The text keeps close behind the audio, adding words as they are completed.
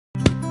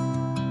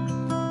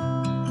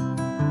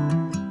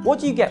What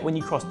do you get when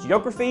you cross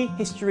geography,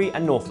 history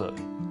and Norfolk?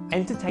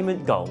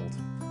 Entertainment gold.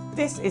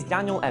 This is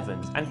Daniel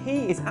Evans and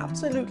he is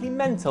absolutely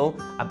mental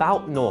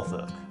about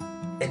Norfolk.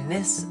 In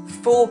this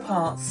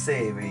 4-part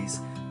series,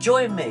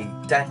 join me,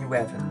 Daniel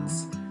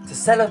Evans, to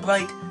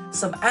celebrate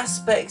some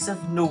aspects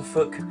of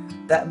Norfolk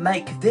that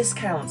make this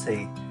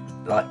county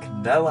like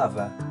no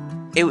other.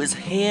 It was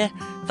here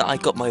that I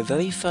got my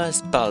very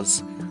first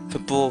buzz for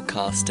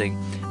broadcasting,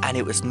 and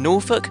it was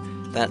Norfolk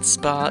that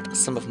sparked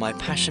some of my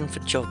passion for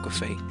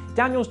geography.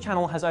 Daniel's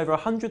channel has over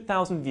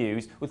 100,000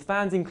 views, with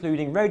fans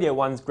including Radio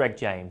 1's Greg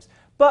James.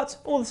 But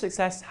all the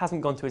success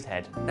hasn't gone to his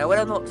head. Now when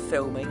I'm not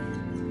filming,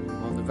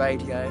 on the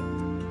radio,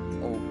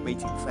 or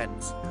meeting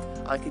friends,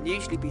 I can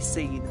usually be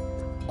seen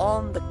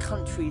on the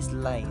country's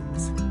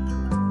lanes.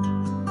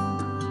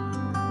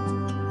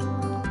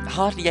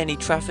 Hardly any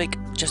traffic,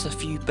 just a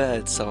few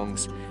bird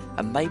songs,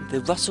 and maybe the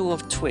rustle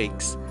of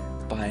twigs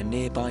by a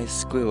nearby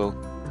squirrel.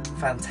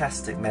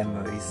 Fantastic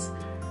memories.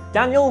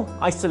 Daniel,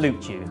 I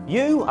salute you.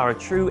 You are a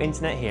true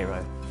internet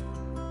hero.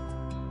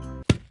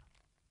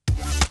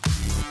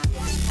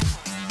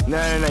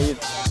 No,